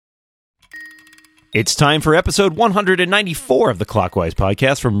It's time for episode 194 of the Clockwise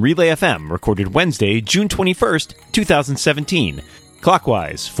podcast from Relay FM, recorded Wednesday, June 21st, 2017.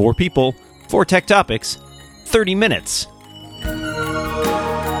 Clockwise, 4 people, 4 tech topics, 30 minutes.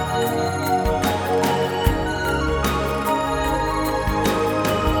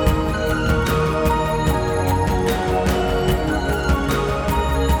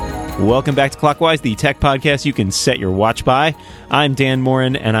 Welcome back to Clockwise, the tech podcast you can set your watch by. I'm Dan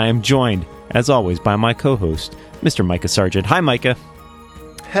Morin, and I am joined, as always, by my co-host, Mr. Micah Sargent. Hi, Micah.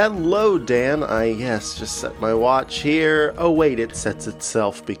 Hello, Dan. Just set my watch here. Oh, wait, it sets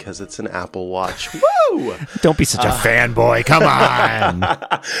itself because it's an Apple Watch. Woo! Don't be such a fanboy. Come on.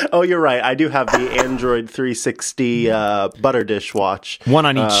 Oh, you're right. I do have the Android 360 Butter Dish watch. One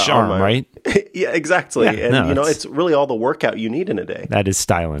on each arm, right? Yeah, exactly. Yeah, and, it's really all the workout you need in a day. That is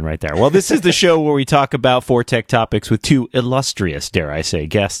styling right there. Well, this is the show where we talk about 4 tech topics with 2 illustrious, dare I say,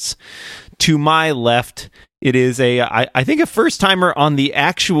 guests. To my left, it is I think a first-timer on the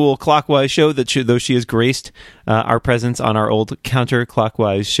actual Clockwise show, though she has graced our presence on our old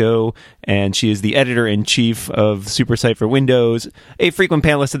counterclockwise show, and she is the editor-in-chief of SuperSite for Windows, a frequent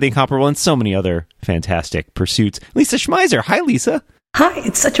panelist at The Incomparable, and so many other fantastic pursuits. Lisa Schmeiser. Hi, Lisa. Hi,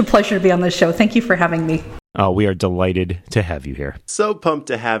 it's such a pleasure to be on this show. Thank you for having me. Oh, we are delighted to have you here. So pumped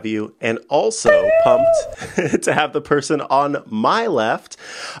to have you, and also pumped to have the person on my left,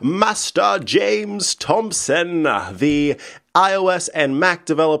 Master James Thompson, the iOS and Mac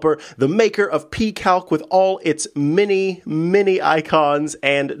developer, the maker of pCalc with all its mini icons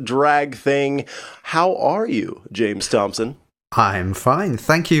and drag thing. How are you, James Thompson? I'm fine.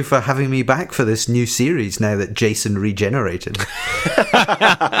 Thank you for having me back for this new series now that Jason regenerated.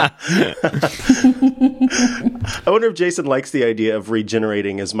 I wonder if Jason likes the idea of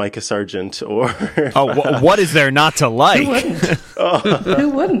regenerating as Micah Sargent or... what is there not to like? Who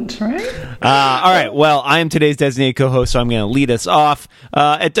wouldn't, right? All right. Well, I am today's designated co-host, so I'm going to lead us off.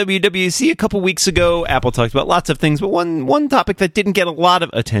 At WWDC a couple weeks ago, Apple talked about lots of things, but one topic that didn't get a lot of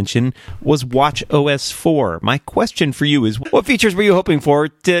attention was watchOS 4. My question for you is, what features were you hoping for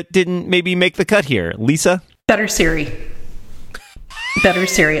that didn't maybe make the cut here? Lisa? Better Siri.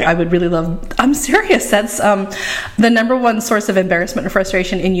 I would really love... I'm serious. That's the number one source of embarrassment and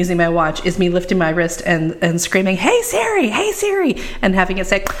frustration in using my watch is me lifting my wrist and screaming, hey Siri, and having it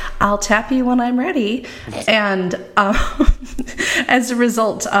say, I'll tap you when I'm ready. And as a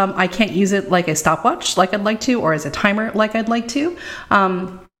result, I can't use it like a stopwatch like I'd like to, or as a timer like I'd like to.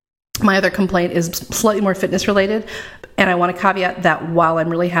 My other complaint is slightly more fitness related, and I want to caveat that while I'm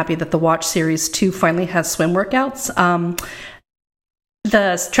really happy that the Watch Series 2 finally has swim workouts,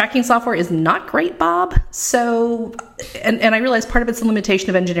 the tracking software is not great, Bob. So, and I realize part of it's a limitation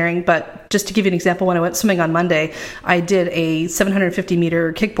of engineering, but just to give you an example, when I went swimming on Monday, I did a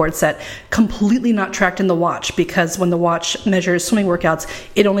 750-meter kickboard set, completely not tracked in the watch, because when the watch measures swimming workouts,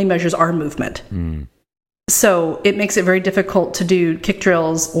 it only measures arm movement. So it makes it very difficult to do kick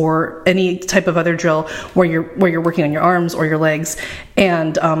drills or any type of other drill where you're working on your arms or your legs.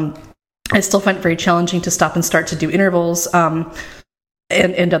 And I still find it very challenging to stop and start to do intervals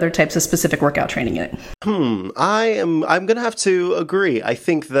and other types of specific workout training in it. I'm going to have to agree. I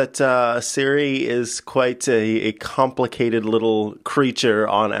think that Siri is quite a complicated little creature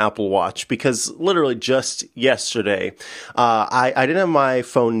on Apple Watch, because literally just yesterday, I didn't have my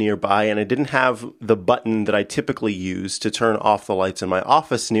phone nearby, and I didn't have the button that I typically use to turn off the lights in my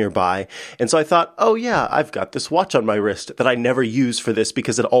office nearby. And so I thought, oh yeah, I've got this watch on my wrist that I never use for this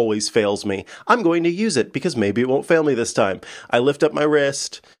because it always fails me. I'm going to use it because maybe it won't fail me this time. I lift up my wrist,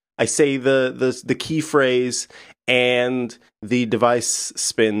 I say the key phrase, and the device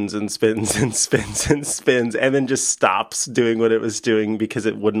spins and spins and spins and spins, and then just stops doing what it was doing because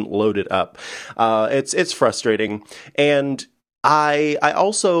it wouldn't load it up. It's frustrating. And I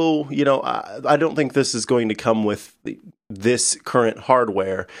also, I don't think this is going to come with this current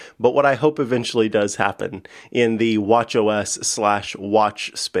hardware, but what I hope eventually does happen in the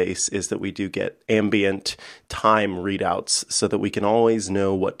watchOS/watch space is that we do get ambient time readouts so that we can always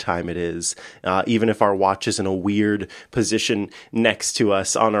know what time it is, even if our watch is in a weird position next to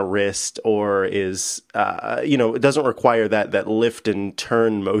us on a wrist, or is, it doesn't require that lift and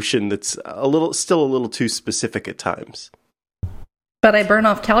turn motion that's still a little too specific at times. But I burn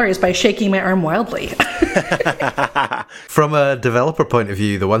off calories by shaking my arm wildly. From a developer point of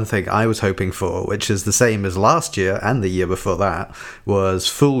view, the one thing I was hoping for, which is the same as last year and the year before that, was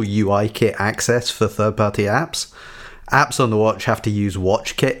full UIKit access for third-party apps. Apps on the watch have to use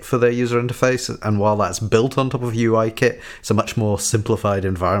WatchKit for their user interface, and while that's built on top of UIKit, it's a much more simplified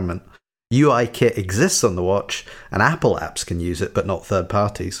environment. UIKit exists on the watch, and Apple apps can use it, but not third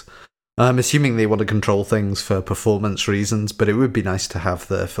parties. I'm assuming they want to control things for performance reasons, but it would be nice to have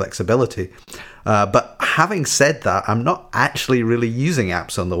the flexibility. But having said that, I'm not actually really using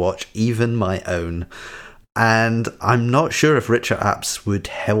apps on the watch, even my own. And I'm not sure if richer apps would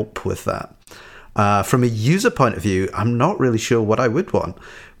help with that. From a user point of view, I'm not really sure what I would want.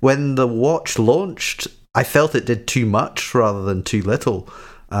 When the watch launched, I felt it did too much rather than too little.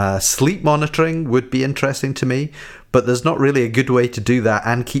 Sleep monitoring would be interesting to me, but there's not really a good way to do that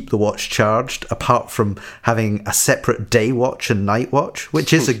and keep the watch charged, apart from having a separate day watch and night watch,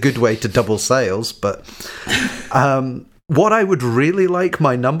 which is a good way to double sales. But what I would really like,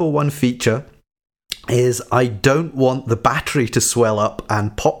 my number one feature, is I don't want the battery to swell up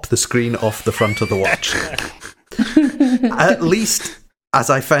and pop the screen off the front of the watch. At least, as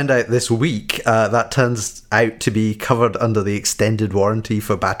I found out this week, that turns out to be covered under the extended warranty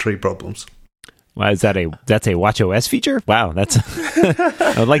for battery problems. Wow, that's a WatchOS feature? Wow, that's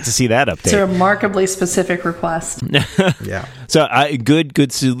I would like to see that update. It's a remarkably specific request. Yeah. So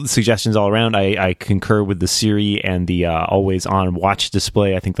good suggestions all around. I concur with the Siri and the always on watch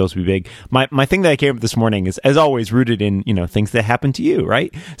display. I think those would be big. My thing that I came up with this morning is, as always, rooted in things that happen to you,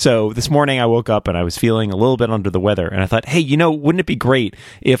 right? So this morning I woke up and I was feeling a little bit under the weather, and I thought, hey, wouldn't it be great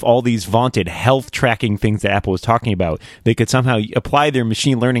if all these vaunted health tracking things that Apple was talking about, they could somehow apply their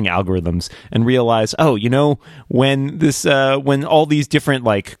machine learning algorithms and realize, when all these different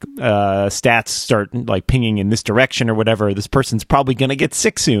stats start pinging in this direction or whatever, this person's probably going to get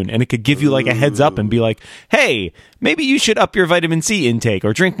sick soon, and it could give you a heads up and be like, hey, maybe you should up your vitamin C intake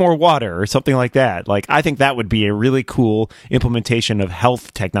or drink more water or something like that. I think that would be a really cool implementation of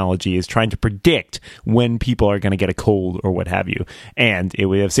health technology, is trying to predict when people are going to get a cold or what have you. And it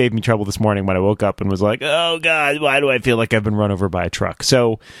would have saved me trouble this morning when I woke up and was like, oh God, why do I feel like I've been run over by a truck?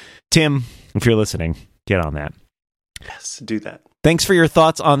 So Tim, if you're listening, get on that. Yes, do that. Thanks for your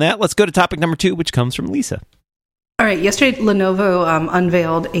thoughts on that. Let's go to topic number 2, which comes from Lisa. All right. Yesterday, Lenovo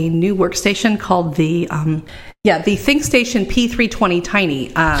unveiled a new workstation called the ThinkStation P320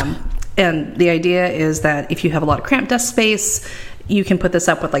 Tiny. And the idea is that if you have a lot of cramped desk space, you can put this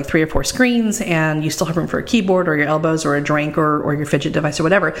up with 3 or 4 screens, and you still have room for a keyboard or your elbows or a drink or your fidget device or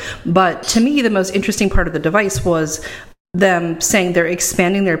whatever. But to me, the most interesting part of the device was them saying they're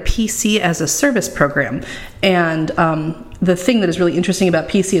expanding their PC as a service program. And the thing that is really interesting about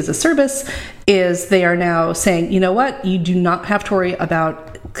PC as a service is they are now saying, you know what, you do not have to worry about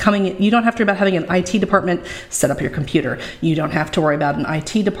you don't have to worry about having an IT department set up your computer. You don't have to worry about an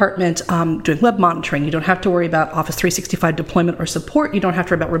IT department doing web monitoring. You don't have to worry about Office 365 deployment or support. You don't have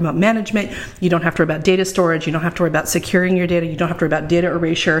to worry about remote management. You don't have to worry about data storage. You don't have to worry about securing your data. You don't have to worry about data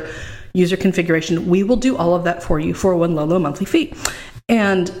erasure, user configuration. We will do all of that for you for one low monthly fee.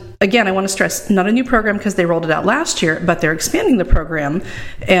 And again, I want to stress, not a new program because they rolled it out last year, but they're expanding the program.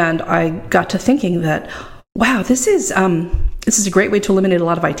 And I got to thinking that, wow, this is a great way to eliminate a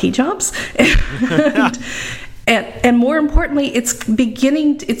lot of IT jobs. And more importantly, it's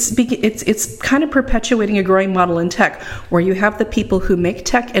kind of perpetuating a growing model in tech where you have the people who make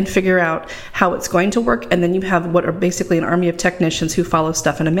tech and figure out how it's going to work, and then you have what are basically an army of technicians who follow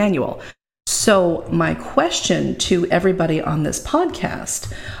stuff in a manual. So my question to everybody on this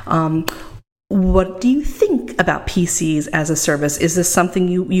podcast, what do you think about PCs as a service? Is this something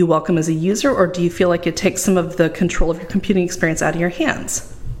you welcome as a user, or do you feel like it takes some of the control of your computing experience out of your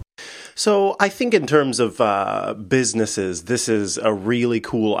hands? So I think in terms of businesses, this is a really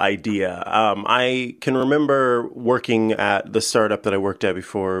cool idea. I can remember working at the startup that I worked at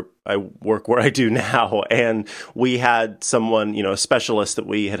before I work where I do now, and we had someone, a specialist that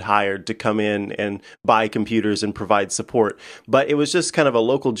we had hired to come in and buy computers and provide support. But it was just kind of a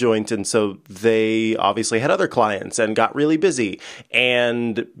local joint, and so they obviously had other clients and got really busy.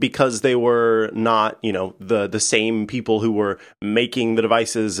 And because they were not, the same people who were making the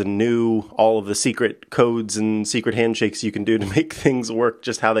devices and knew all of the secret codes and secret handshakes you can do to make things work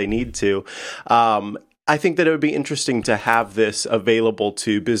just how they need to, I think that it would be interesting to have this available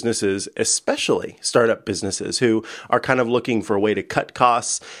to businesses, especially startup businesses who are kind of looking for a way to cut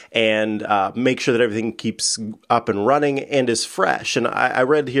costs and make sure that everything keeps up and running and is fresh. And I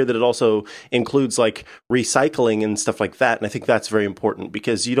read here that it also includes recycling and stuff like that. And I think that's very important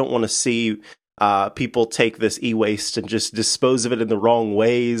because you don't want to see people take this e-waste and just dispose of it in the wrong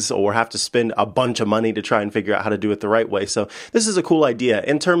ways or have to spend a bunch of money to try and figure out how to do it the right way. So this is a cool idea.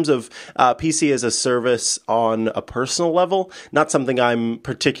 In terms of PC as a service on a personal level, not something I'm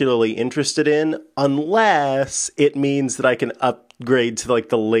particularly interested in unless it means that I can upgrade to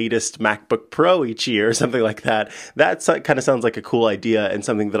the latest MacBook Pro each year or something like that. That kind of sounds like a cool idea and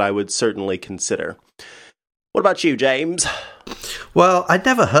something that I would certainly consider. What about you, James? Well, I'd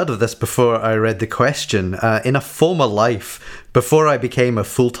never heard of this before I read the question. In a former life, before I became a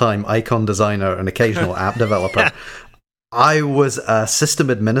full-time icon designer and occasional app developer, I was a system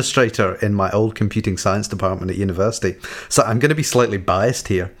administrator in my old computing science department at university. So I'm going to be slightly biased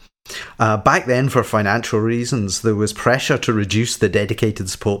here. Back then, for financial reasons, there was pressure to reduce the dedicated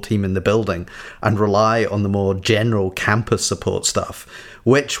support team in the building and rely on the more general campus support staff,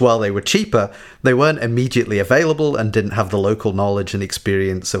 which, while they were cheaper, they weren't immediately available and didn't have the local knowledge and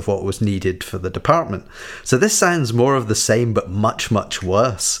experience of what was needed for the department. So this sounds more of the same, but much, much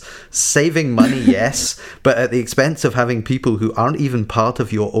worse. Saving money, yes, but at the expense of having people who aren't even part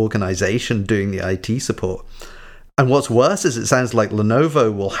of your organization doing the IT support. And what's worse is it sounds like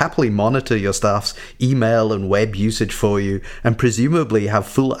Lenovo will happily monitor your staff's email and web usage for you and presumably have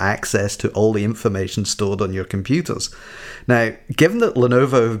full access to all the information stored on your computers. Now, given that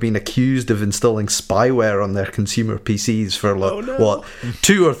Lenovo have been accused of installing spyware on their consumer PCs for,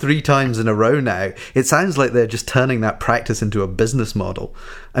 2 or 3 times in a row now, it sounds like they're just turning that practice into a business model.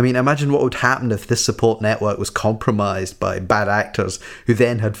 I mean, imagine what would happen if this support network was compromised by bad actors who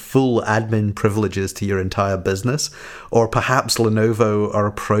then had full admin privileges to your entire business. Or perhaps Lenovo are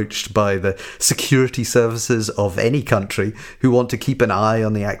approached by the security services of any country who want to keep an eye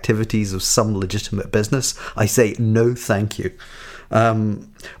on the activities of some legitimate business. I say no thank you.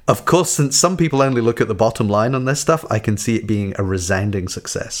 Of course, since some people only look at the bottom line on this stuff, I can see it being a resounding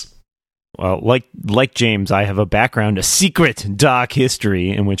success. Well, like James, I have a background, a secret dark history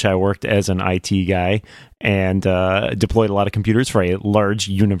in which I worked as an IT guy and deployed a lot of computers for a large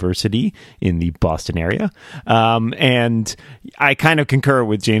university in the Boston area. And I kind of concur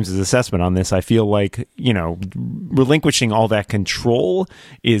with James's assessment on this. I feel like, relinquishing all that control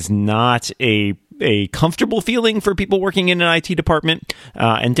is not a comfortable feeling for people working in an IT department,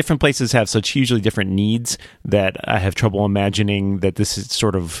 and different places have such hugely different needs that I have trouble imagining that this is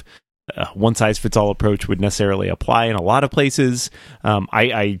sort of one-size-fits-all approach would necessarily apply in a lot of places.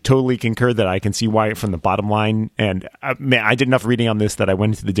 I totally concur that I can see why from the bottom line, and I did enough reading on this that I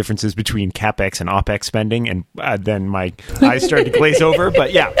went into the differences between CapEx and OpEx spending, and then my eyes started to glaze over,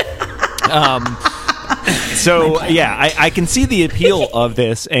 but yeah. So yeah, I can see the appeal of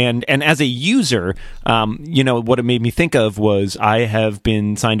this, and as a user, what it made me think of was I have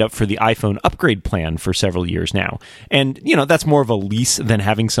been signed up for the iPhone upgrade plan for several years now, and that's more of a lease than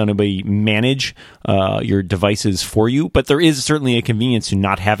having somebody manage your devices for you. But there is certainly a convenience to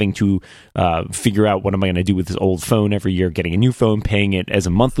not having to figure out what am I going to do with this old phone every year, getting a new phone, paying it as a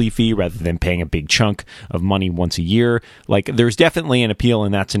monthly fee rather than paying a big chunk of money once a year. Like, there's definitely an appeal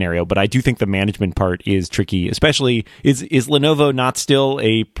in that scenario, but I do think the management part is tricky, especially is Lenovo not still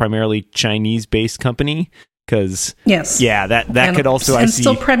a primarily Chinese-based company? Because that could also and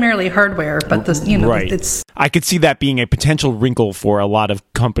still primarily hardware, but this right. It's I could see that being a potential wrinkle for a lot of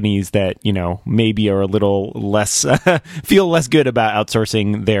companies that maybe are a little less feel less good about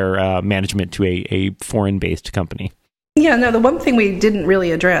outsourcing their management to a foreign-based company. Yeah, no, the one thing we didn't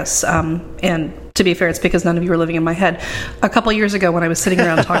really address, and to be fair, it's because none of you were living in my head. A couple years ago, when I was sitting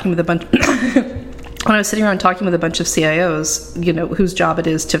around talking with a bunch. When I was sitting around talking with a bunch of CIOs, whose job it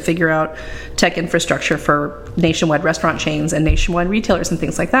is to figure out tech infrastructure for nationwide restaurant chains and nationwide retailers and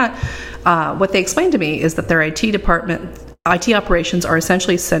things like that, what they explained to me is that their IT operations are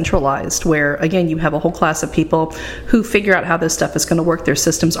essentially centralized, where, again, you have a whole class of people who figure out how this stuff is going to work. They're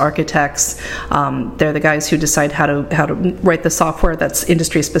systems architects. They're the guys who decide how to write the software that's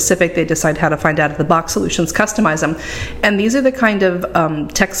industry specific. They decide how to find out-of-the-box solutions, customize them. And these are the kind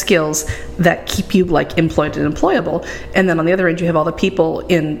of tech skills that keep you employed and employable. And then on the other end, you have all the people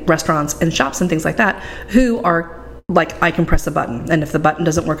in restaurants and shops and things like that who are I can press a button, and if the button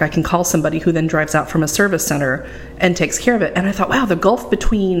doesn't work, I can call somebody who then drives out from a service center and takes care of it. And I thought, wow, the gulf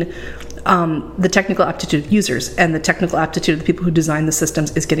between the technical aptitude of users and the technical aptitude of the people who design the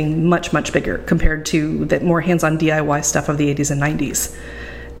systems is getting much, much bigger compared to the more hands-on DIY stuff of the 80s and 90s.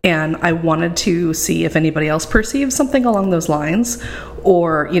 And I wanted to see if anybody else perceives something along those lines,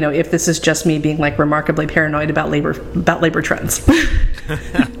 or if this is just me being remarkably paranoid about labor trends.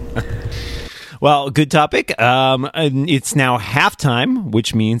 Well, good topic. It's now halftime,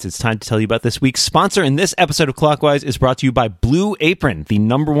 which means it's time to tell you about this week's sponsor. And this episode of Clockwise is brought to you by Blue Apron, the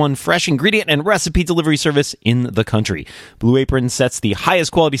 #1 fresh ingredient and recipe delivery service in the country. Blue Apron sets the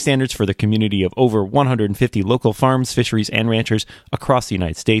highest quality standards for the community of over 150 local farms, fisheries, and ranchers across the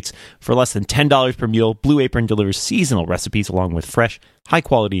United States. For less than $10 per meal, Blue Apron delivers seasonal recipes along with fresh,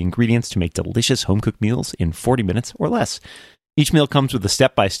 high-quality ingredients to make delicious home-cooked meals in 40 minutes or less. Each meal comes with a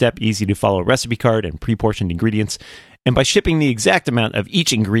step-by-step, easy-to-follow recipe card and pre-portioned ingredients. And by shipping the exact amount of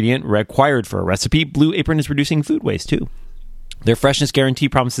each ingredient required for a recipe, Blue Apron is reducing food waste too. Their freshness guarantee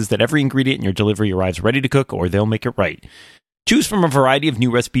promises that every ingredient in your delivery arrives ready to cook, or they'll make it right. Choose from a variety of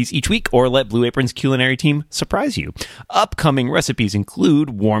new recipes each week, or let Blue Apron's culinary team surprise you. Upcoming recipes include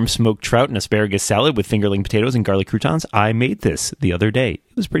warm smoked trout and asparagus salad with fingerling potatoes and garlic croutons. I made this the other day.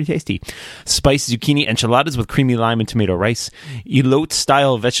 It was pretty tasty. Spiced zucchini enchiladas with creamy lime and tomato rice.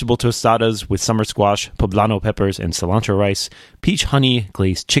 Elote-style vegetable tostadas with summer squash, poblano peppers, and cilantro rice. Peach honey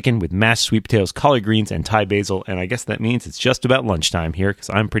glazed chicken with mashed sweet potatoes, collard greens, and Thai basil. And I guess that means it's just about lunchtime here because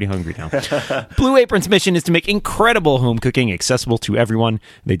I'm pretty hungry now. Blue Apron's mission is to make incredible home cooking accessible to everyone.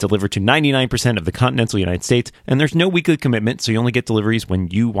 They deliver to 99% of the continental United States, and there's no weekly commitment, so you only get deliveries when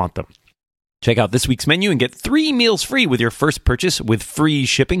you want them. Check out this week's menu and get 3 meals free with your first purchase with free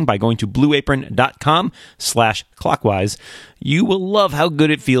shipping by going to blueapron.com/clockwise. You will love how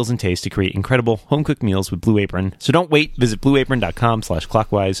good it feels and tastes to create incredible home-cooked meals with Blue Apron. So don't wait. Visit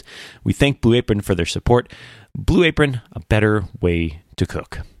blueapron.com/clockwise. We thank Blue Apron for their support. Blue Apron, a better way to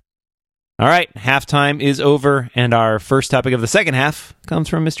cook. All right, halftime is over, and our first topic of the second half comes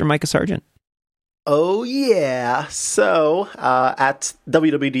from Mr. Micah Sargent. Oh, yeah. So, at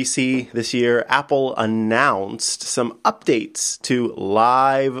WWDC this year, Apple announced some updates to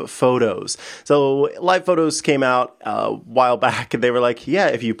Live Photos. So, Live Photos came out a while back, and they were like, yeah,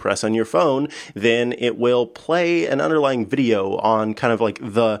 if you press on your phone, then it will play an underlying video on kind of like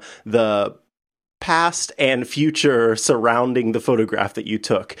the past and future surrounding the photograph that you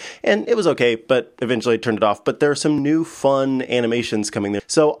took. And it was okay, but eventually I turned it off. But there are some new fun animations coming there.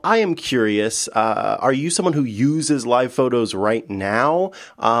 So I am curious, are you someone who uses Live Photos right now?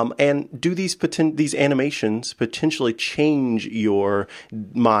 And do these animations potentially change your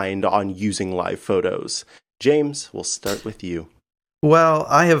mind on using Live Photos? James, we'll start with you. Well,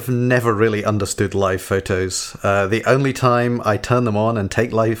 I have never really understood Live Photos. The only time I turn them on and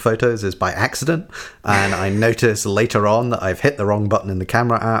take Live Photos is by accident, and I notice later on that I've hit the wrong button in the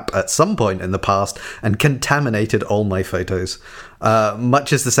camera app at some point in the past and contaminated all my photos.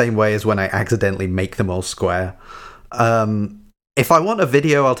 Much is the same way as when I accidentally make them all square. If I want a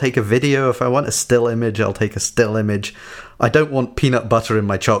video, I'll take a video. If I want a still image, I'll take a still image. I don't want peanut butter in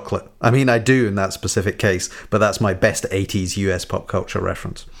my chocolate. I mean, I do in that specific case, but that's my best 80s US pop culture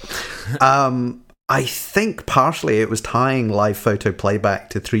reference. I think partially it was tying Live Photo playback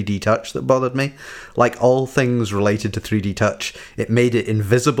to 3D Touch that bothered me. Like all things related to 3D Touch, it made it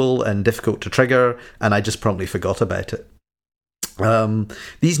invisible and difficult to trigger, and I just promptly forgot about it.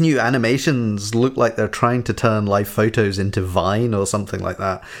 These new animations look like they're trying to turn Live Photos into Vine or something like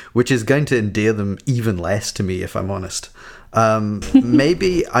that, which is going to endear them even less to me, if I'm honest.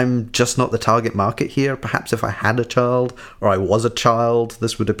 Maybe I'm just not the target market here. Perhaps if I had a child or I was a child,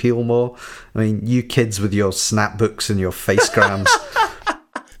 this would appeal more. I mean, you kids with your snapbooks and your facegrams.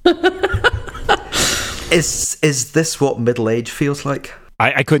 Is this what middle age feels like?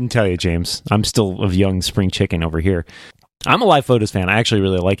 I couldn't tell you, James. I'm still a young spring chicken over here. I'm a Live Photos fan. I actually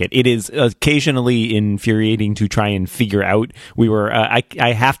really like it. It is occasionally infuriating to try and figure out. We were,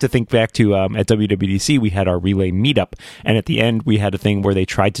 I have to think back to at WWDC, we had our Relay meetup, and at the end we had a thing where they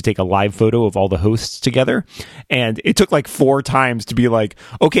tried to take a live photo of all the hosts together, and it took like 4 times to be like,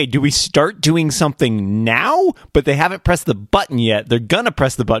 okay, do we start doing something now? But they haven't pressed the button yet. They're gonna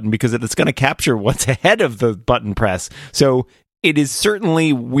press the button because it's gonna capture what's ahead of the button press. So it is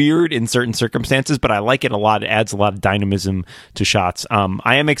certainly weird in certain circumstances, but I like it a lot. It adds a lot of dynamism to shots.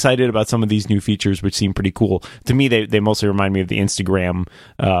 I am excited about some of these new features, which seem pretty cool. To me, they mostly remind me of the Instagram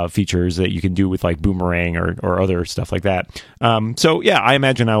features that you can do with like Boomerang or other stuff like that. So yeah, I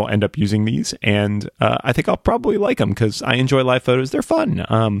imagine I will end up using these, and I think I'll probably like them because I enjoy Live Photos. They're fun.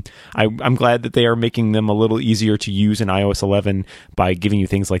 I'm glad that they are making them a little easier to use in iOS 11 by giving you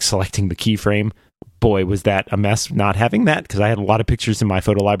things like selecting the keyframe. Boy, was that a mess not having that, because I had a lot of pictures in my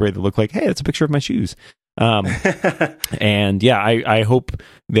photo library that look like, hey, that's a picture of my shoes. And yeah, I hope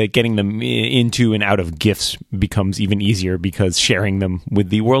that getting them into and out of GIFs becomes even easier, because sharing them with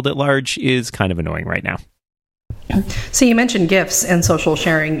the world at large is kind of annoying right now. So you mentioned GIFs and social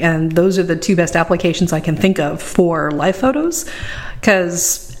sharing, and those are the 2 best applications I can think of for Live Photos.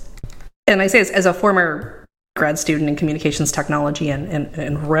 And I say this as a former grad student in communications technology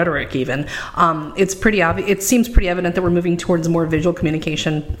and rhetoric even, it's pretty obvious. It seems pretty evident that we're moving towards more visual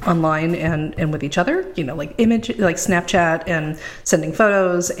communication online and with each other, like image, like Snapchat and sending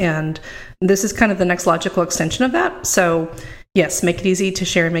photos. And this is kind of the next logical extension of that. So yes, make it easy to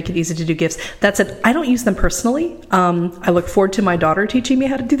share and make it easy to do GIFs. That said, I don't use them personally. I look forward to my daughter teaching me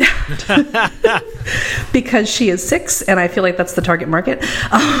how to do that because she is 6 and I feel like that's the target market.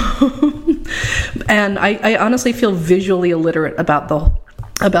 And I honestly feel visually illiterate about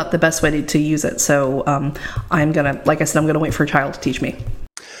the best way to use it. So I'm gonna, like I said, I'm gonna wait for a child to teach me.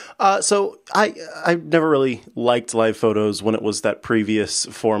 So I never really liked live photos when it was that previous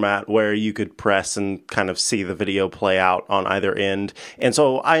format where you could press and kind of see the video play out on either end. And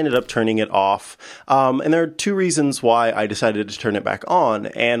so I ended up turning it off. And there are two reasons why I decided to turn it back on.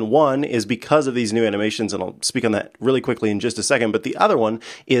 And one is because of these new animations, and I'll speak on that really quickly in just a second. But the other one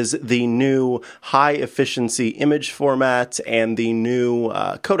is the new high efficiency image format and the new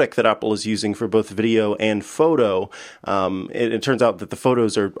codec that Apple is using for both video and photo. It turns out that the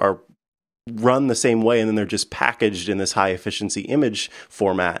photos are run the same way, and then they're just packaged in this high efficiency image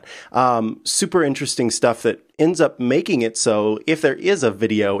format. Super interesting stuff that ends up making it so if there is a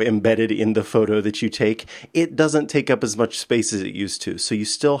video embedded in the photo that you take, it doesn't take up as much space as it used to. So you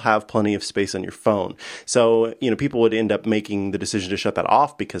still have plenty of space on your phone. So, people would end up making the decision to shut that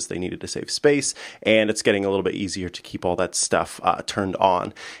off because they needed to save space, and it's getting a little bit easier to keep all that stuff turned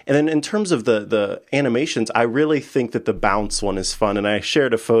on. And then in terms of the animations, I really think that the bounce one is fun. And I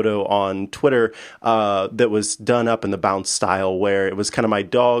shared a photo on Twitter that was done up in the bounce style, where it was kind of my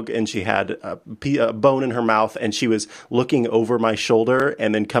dog, and she had a bone in her mouth, and she was looking over my shoulder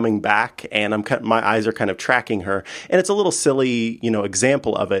and then coming back, and my eyes are kind of tracking her. And it's a little silly,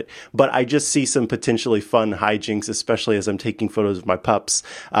 example of it, but I just see some potentially fun hijinks, especially as I'm taking photos of my pups,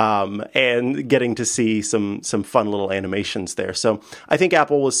 and getting to see some fun little animations there. So I think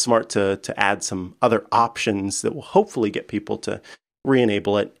Apple was smart to add some other options that will hopefully get people to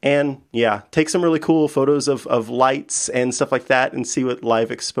re-enable it, and take some really cool photos of lights and stuff like that, and see what live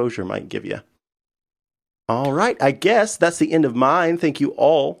exposure might give you. All right, I guess that's the end of mine. Thank you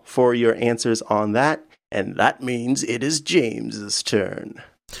all for your answers on that, and that means it is James's turn.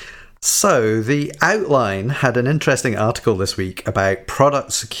 So, the Outline had an interesting article this week about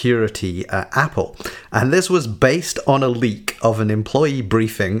product security at Apple, and this was based on a leak of an employee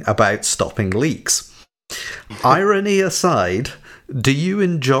briefing about stopping leaks. Irony aside, do you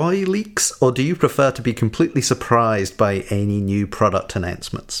enjoy leaks, or do you prefer to be completely surprised by any new product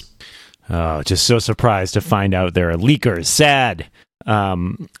announcements? Oh, just so surprised to find out there are leakers. Sad.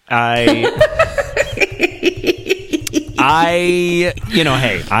 I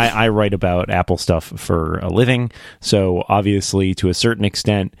write about Apple stuff for a living, so obviously, to a certain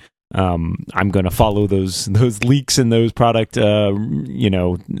extent, I'm going to follow those leaks and those product, other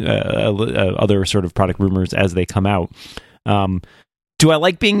sort of product rumors as they come out. Do I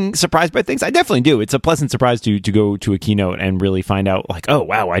like being surprised by things? I definitely do. It's a pleasant surprise to go to a keynote and really find out, like, oh,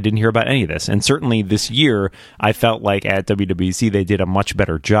 wow, I didn't hear about any of this. And certainly this year, I felt like at WWDC, they did a much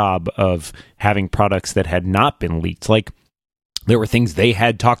better job of having products that had not been leaked. Like, there were things they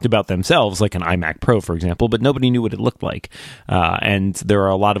had talked about themselves, like an iMac Pro, for example, but nobody knew what it looked like. And there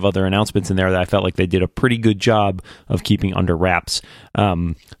are a lot of other announcements in there that I felt like they did a pretty good job of keeping under wraps.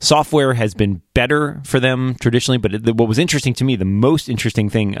 Software has been better for them traditionally, but what was interesting to me, the most interesting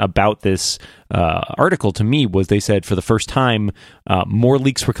thing about this article to me was they said for the first time, more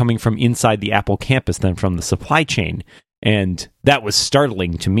leaks were coming from inside the Apple campus than from the supply chain. And that was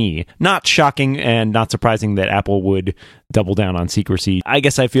startling to me. Not shocking and not surprising that Apple would double down on secrecy. I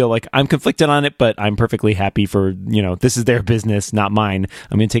guess I feel like I'm conflicted on it, but I'm perfectly happy for, this is their business, not mine.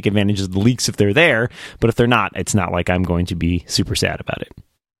 I'm going to take advantage of the leaks if they're there, but if they're not, it's not like I'm going to be super sad about it.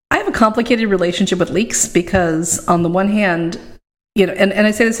 I have a complicated relationship with leaks because on the one hand, and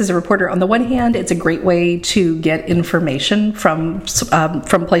I say this as a reporter, on the one hand, it's a great way to get information from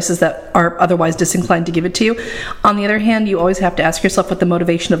places that are otherwise disinclined to give it to you. On the other hand, you always have to ask yourself what the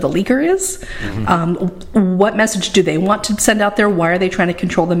motivation of the leaker is. Mm-hmm. What message do they want to send out there? Why are they trying to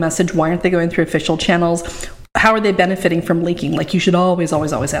control the message? Why aren't they going through official channels? How are they benefiting from leaking? Like, you should always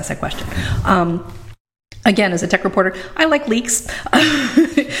ask that question. Again, as a tech reporter, I like leaks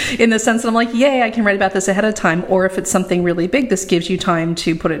in the sense that I'm like, yay, I can write about this ahead of time. Or if it's something really big, this gives you time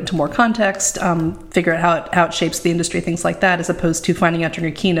to put it into more context, figure out how it shapes the industry, things like that, as opposed to finding out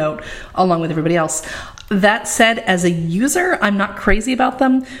during a keynote along with everybody else. That said, as a user, I'm not crazy about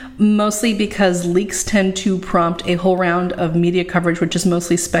them, mostly because leaks tend to prompt a whole round of media coverage, which is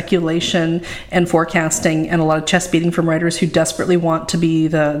mostly speculation and forecasting and a lot of chest beating from writers who desperately want to be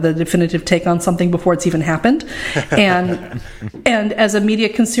the definitive take on something before it's even happened. And as a media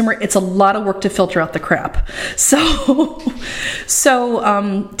consumer, it's a lot of work to filter out the crap. So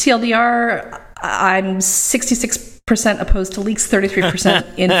TLDR, I'm 66% opposed to leaks,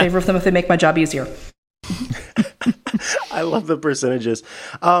 33% in favor of them if they make my job easier. I love the percentages.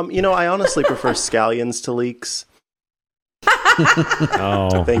 I honestly prefer scallions to leaks.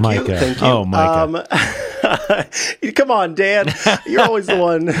 Oh, Thank you. Oh, Micah. Come on, Dan. You're always the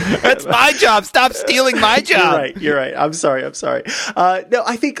one. That's my job. Stop stealing my job. You're right. I'm sorry. No,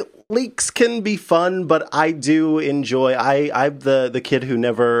 I think leaks can be fun, but I do enjoy. I'm the kid who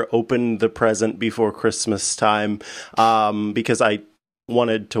never opened the present before Christmas time, because I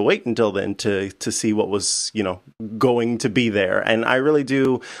wanted to wait until then to see what was, going to be there. And I really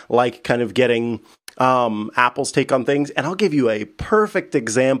do like kind of getting Apple's take on things. And I'll give you a perfect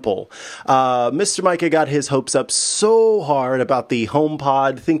example. Mr. Micah got his hopes up so hard about the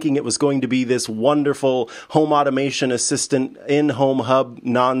HomePod, thinking it was going to be this wonderful home automation assistant in-home hub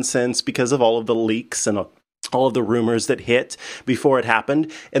nonsense because of all of the leaks and all of the rumors that hit before it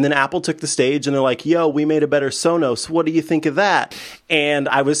happened. And then Apple took the stage and they're like, yo, we made a better Sonos. What do you think of that? And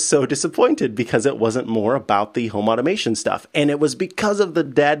I was so disappointed because it wasn't more about the home automation stuff. And it was because of the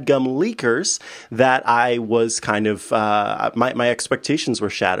dadgum leakers that I was kind of, my expectations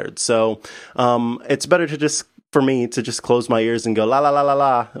were shattered. So it's better for me to just close my ears and go la la la la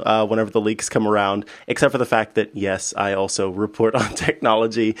la whenever the leaks come around, except for the fact that, yes, I also report on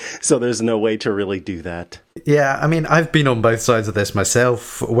technology, so there's no way to really do that. Yeah, I mean, I've been on both sides of this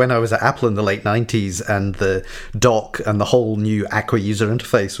myself. When I was at Apple in the late 90s, and the dock and the whole new Aqua user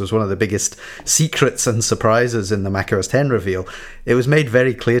interface was one of the biggest secrets and surprises in the macOS 10 reveal, it was made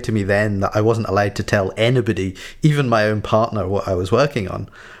very clear to me then that I wasn't allowed to tell anybody, even my own partner, what I was working on.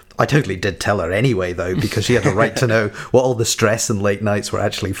 I totally did tell her anyway, though, because she had a right to know what all the stress and late nights were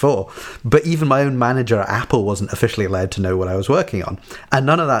actually for. But even my own manager at Apple wasn't officially allowed to know what I was working on. And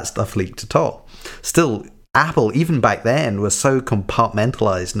none of that stuff leaked at all. Still, Apple, even back then, was so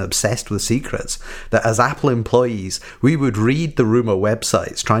compartmentalized and obsessed with secrets that as Apple employees, we would read the rumor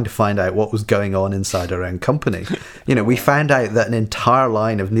websites trying to find out what was going on inside our own company. We found out that an entire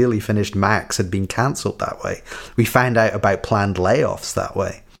line of nearly finished Macs had been cancelled that way. We found out about planned layoffs that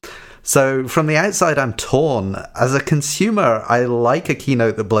way. So from the outside, I'm torn. As a consumer, I like a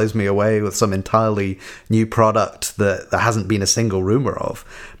keynote that blows me away with some entirely new product that there hasn't been a single rumor of.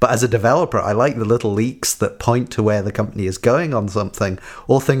 But as a developer, I like the little leaks that point to where the company is going on something,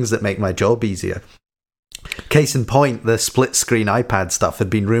 or things that make my job easier. Case in point, the split-screen iPad stuff had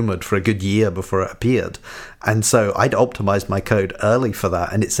been rumored for a good year before it appeared. And so I'd optimized my code early for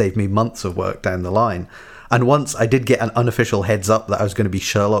that, and it saved me months of work down the line. And once I did get an unofficial heads up that I was going to be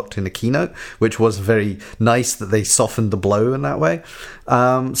Sherlocked in a keynote, which was very nice that they softened the blow in that way.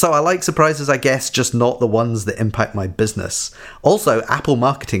 So I like surprises, I guess, just not the ones that impact my business. Also, Apple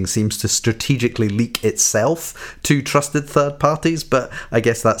marketing seems to strategically leak itself to trusted third parties, but I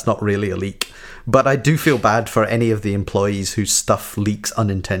guess that's not really a leak. But I do feel bad for any of the employees whose stuff leaks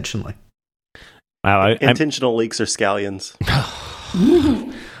unintentionally. Wow, Intentional leaks are scallions.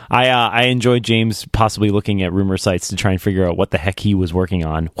 I enjoy James possibly looking at rumor sites to try and figure out what the heck he was working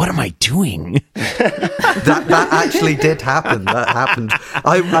on. What am I doing? That actually did happen. That happened.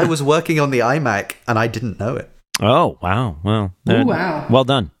 I was working on the iMac and I didn't know it. Oh, wow. Well, wow. Well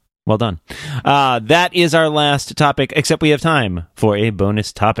done. Well done. That is our last topic, except we have time for a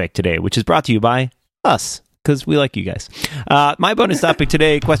bonus topic today, which is brought to you by us, because we like you guys. My bonus topic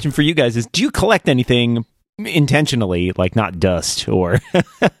today, question for you guys is, do you collect anything intentionally, like not dust or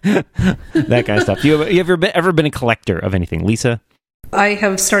that kind of stuff? You ever been a collector of anything, Lisa? I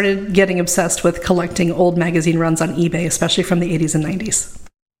have started getting obsessed with collecting old magazine runs on eBay, especially from the 80s and 90s.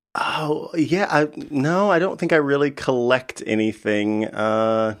 Oh, yeah. I don't think I really collect anything.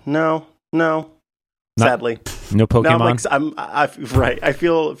 No. Sadly. No Pokemon? I'm right. I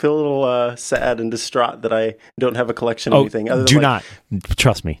feel a little sad and distraught that I don't have a collection of anything. Other than not.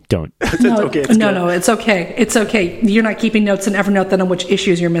 Trust me, don't. It's okay. No, it's okay. It's okay. You're not keeping notes in Evernote then on which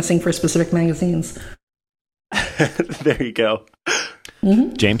issues you're missing for specific magazines. There you go.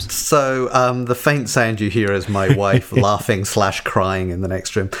 Mm-hmm. James? So the faint sound you hear is my wife laughing/crying in the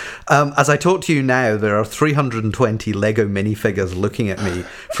next room. As I talk to you now, there are 320 Lego minifigures looking at me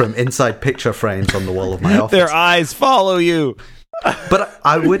from inside picture frames on the wall of my office. Their eyes follow you. But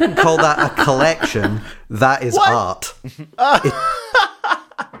I wouldn't call that a collection. That is art.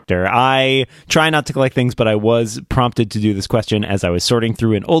 I try not to collect things, but I was prompted to do this question as I was sorting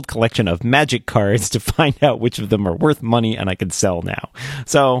through an old collection of Magic cards to find out which of them are worth money and I can sell now.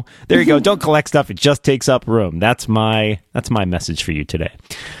 So there you go. Don't collect stuff. It just takes up room. That's my message for you today.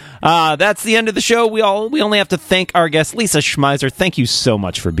 That's the end of the show. We only have to thank our guest, Lisa Schmeiser. Thank you so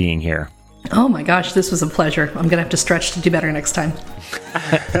much for being here. Oh my gosh, this was a pleasure. I'm going to have to stretch to do better next time.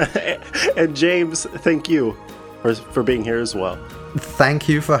 And James, thank you for being here as well. Thank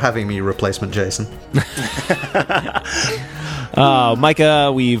you for having me, replacement Jason.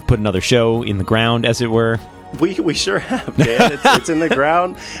 Micah, we've put another show in the ground, as it were. We sure have, Dan. It's in the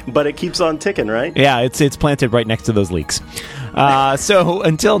ground, but it keeps on ticking, right? Yeah, it's planted right next to those leaks. So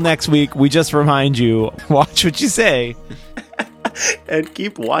until next week, we just remind you, watch what you say. And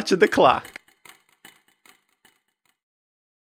keep watching the clock.